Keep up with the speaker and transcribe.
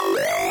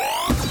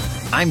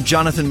I'm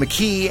Jonathan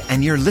McKee,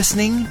 and you're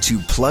listening to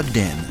Plugged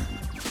In.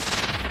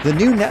 The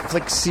new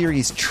Netflix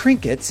series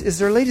Trinkets is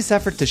their latest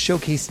effort to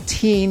showcase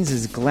teens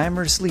as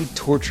glamorously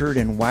tortured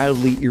and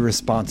wildly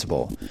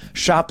irresponsible.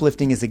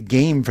 Shoplifting is a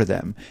game for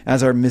them,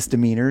 as are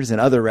misdemeanors and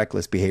other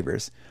reckless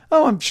behaviors.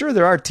 Oh, I'm sure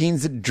there are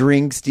teens that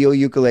drink, steal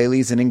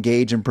ukuleles, and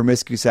engage in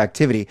promiscuous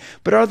activity,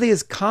 but are they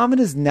as common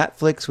as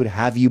Netflix would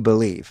have you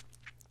believe?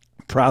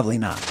 Probably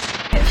not.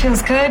 It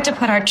feels good to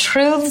put our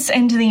truths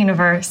into the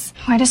universe.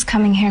 Why does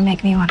coming here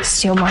make me want to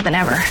steal more than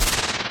ever?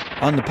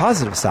 On the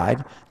positive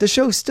side, the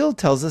show still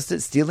tells us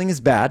that stealing is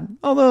bad,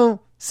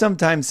 although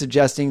sometimes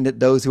suggesting that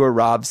those who are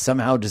robbed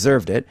somehow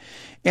deserved it.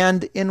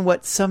 And in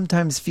what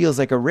sometimes feels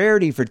like a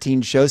rarity for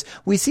teen shows,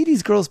 we see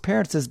these girls'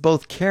 parents as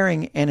both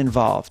caring and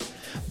involved.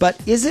 But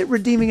is it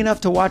redeeming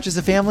enough to watch as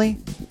a family?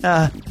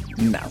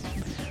 No.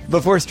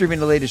 Before streaming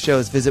the latest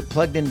shows, visit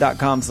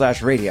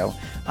pluggedin.com/radio.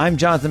 I'm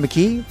Jonathan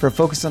McKee for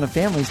Focus on a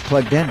Family's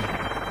Plugged In.